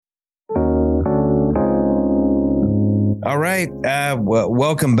All right.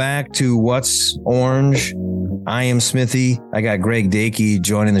 Welcome back to What's Orange. I am Smithy. I got Greg Daake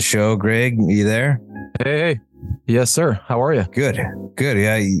joining the show. Greg, are you there? Hey. Yes, sir. How are you? Good.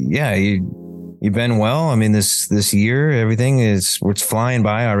 Yeah. You've been well. I mean, this year, everything it's flying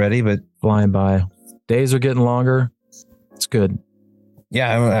by already, but flying by. Days are getting longer. It's good.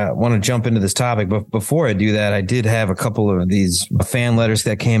 Yeah, I want to jump into this topic, but before I do that, I did have a couple of these fan letters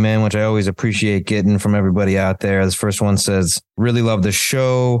that came in, which I always appreciate getting from everybody out there. This first one says, really love the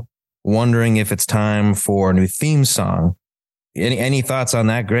show. Wondering if it's time for a new theme song. Any thoughts on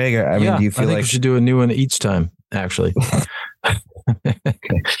that, Greg? I mean, do you feel I think we should do a new one each time, actually.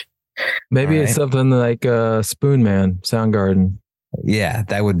 Maybe it's something like Spoon Man, Soundgarden. Yeah,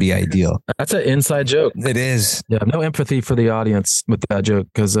 that would be ideal. That's an inside joke. It is. Yeah, no empathy for the audience with that joke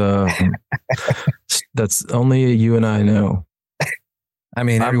because that's only you and I know. I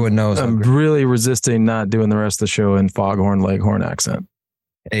mean, everyone knows. I'm really resisting not doing the rest of the show in Foghorn Leghorn accent.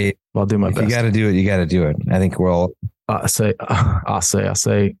 Hey, I'll do my best. You got to do it. You got to do it. I think we're all. I'll say.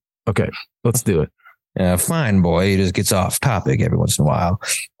 Okay, let's do it. Fine, boy. He just gets off topic every once in a while.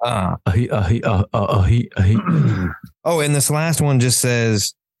 Oh, and this last one just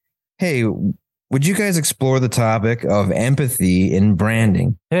says, hey, would you guys explore the topic of empathy in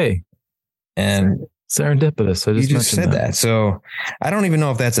branding? Hey. And serendipitous. You just said that. So I don't even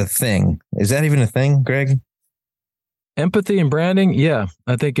know if that's a thing. Is that even a thing, Greg? Empathy and branding? Yeah,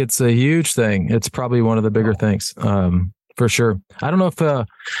 I think it's a huge thing. It's probably one of the bigger things. For sure. I don't know if a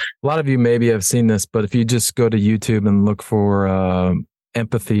lot of you maybe have seen this, but if you just go to YouTube and look for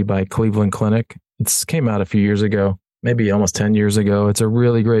Empathy by Cleveland Clinic, it came out a few years ago, maybe almost 10 years ago. It's a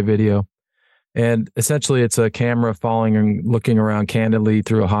really great video. And essentially it's a camera following and looking around candidly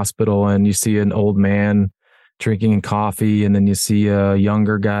through a hospital, and you see an old man drinking coffee, and then you see a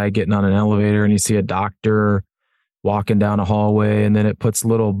younger guy getting on an elevator, and you see a doctor walking down a hallway, and then it puts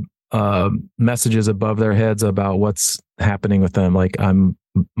little messages above their heads about what's happening with them. Like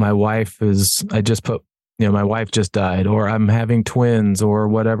my wife just died, or I'm having twins, or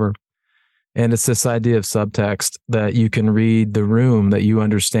whatever. And it's this idea of subtext that you can read the room, that you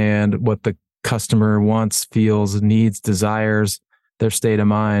understand what the customer wants, feels, needs, desires, their state of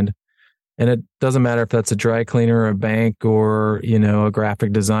mind. And it doesn't matter if that's a dry cleaner, a bank, or, a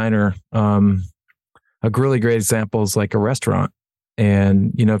graphic designer. A really great example is like a restaurant.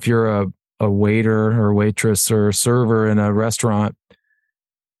 And, if you're a waiter or waitress or server in a restaurant,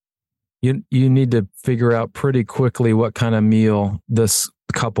 you need to figure out pretty quickly what kind of meal this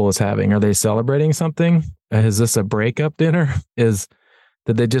couple is having. Are they celebrating something? Is this a breakup dinner? Did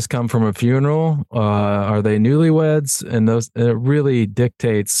they just come from a funeral? Are they newlyweds? And it really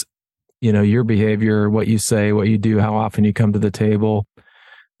dictates, your behavior, what you say, what you do, how often you come to the table,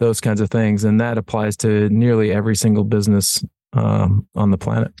 those kinds of things. And that applies to nearly every single business on the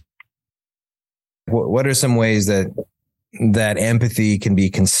planet. What are some ways that empathy can be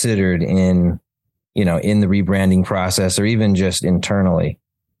considered in the rebranding process, or even just internally,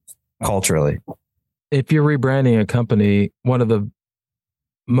 culturally? If you're rebranding a company, one of the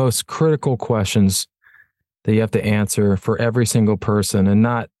most critical questions that you have to answer for every single person, and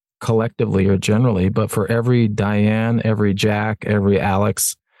not collectively or generally, but for every Diane, every Jack, every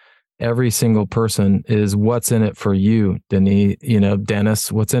Alex, every single person, is what's in it for you,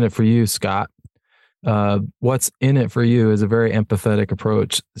 Dennis, what's in it for you, Scott? What's in it for you is a very empathetic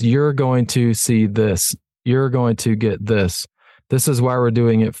approach. You're going to see this. You're going to get this. This is why we're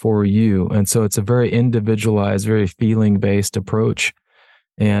doing it for you. And so it's a very individualized, very feeling-based approach.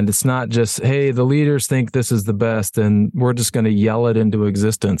 And it's not just, hey, the leaders think this is the best, and we're just going to yell it into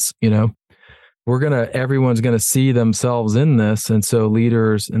existence. Everyone's going to see themselves in this. And so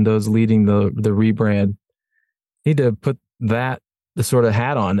leaders and those leading the rebrand need to put the sort of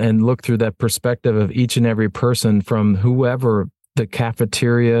hat on and look through that perspective of each and every person, from whoever, the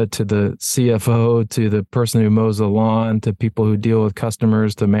cafeteria to the CFO to the person who mows the lawn to people who deal with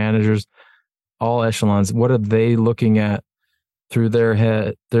customers to managers, all echelons. What are they looking at through their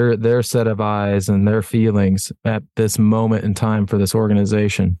head, their set of eyes and their feelings at this moment in time for this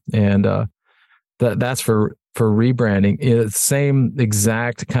organization? And that's for rebranding. It's the same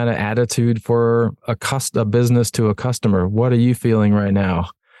exact kind of attitude for a business to a customer. What are you feeling right now?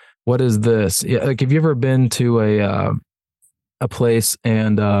 What is this? Like, have you ever been to a place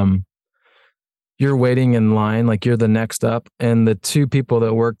and you're waiting in line, like you're the next up, and the two people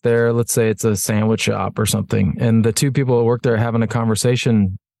that work there, let's say it's a sandwich shop or something, and the two people that work there are having a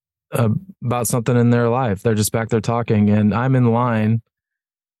conversation about something in their life. They're just back there talking, and I'm in line,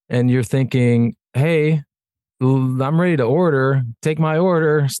 and you're thinking, hey, I'm ready to order. Take my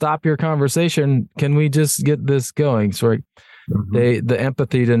order. Stop your conversation. Can we just get this going? So the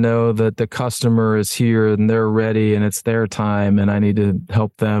empathy to know that the customer is here and they're ready and it's their time and I need to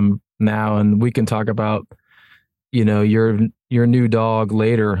help them now. And we can talk about, your new dog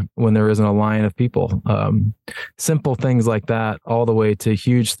later when there isn't a line of people. Simple things like that, all the way to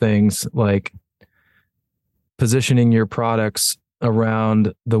huge things like positioning your products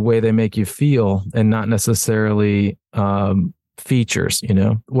around the way they make you feel and not necessarily features.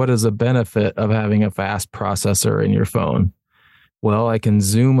 What is the benefit of having a fast processor in your phone? Well, I can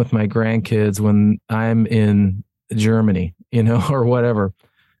Zoom with my grandkids when I'm in Germany, or whatever.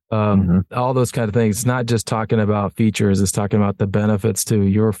 All those kind of things. It's not just talking about features. It's talking about the benefits to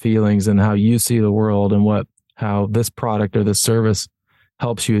your feelings and how you see the world and how this product or this service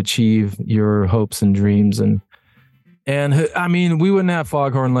helps you achieve your hopes and dreams. And I mean, we wouldn't have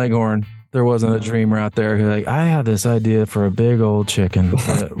Foghorn Leghorn. There wasn't a dreamer out there who I had this idea for a big old chicken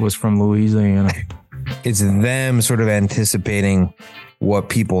that was from Louisiana. It's them sort of anticipating what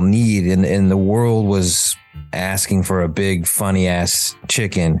people need, and the world was asking for a big funny ass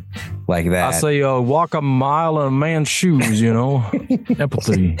chicken like that. I say, walk a mile in a man's shoes,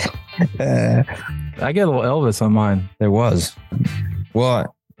 empathy. I get a little Elvis on mine. There was.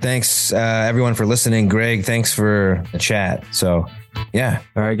 Well, thanks everyone for listening. Greg, thanks for the chat. So yeah.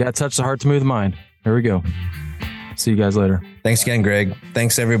 All right. Got to touch the heart to move the mind. Here we go. See you guys later. Thanks again, Greg.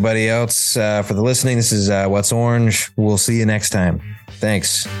 Thanks everybody else for the listening. This is What's Orange. We'll see you next time.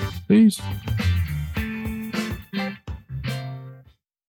 Thanks. Peace.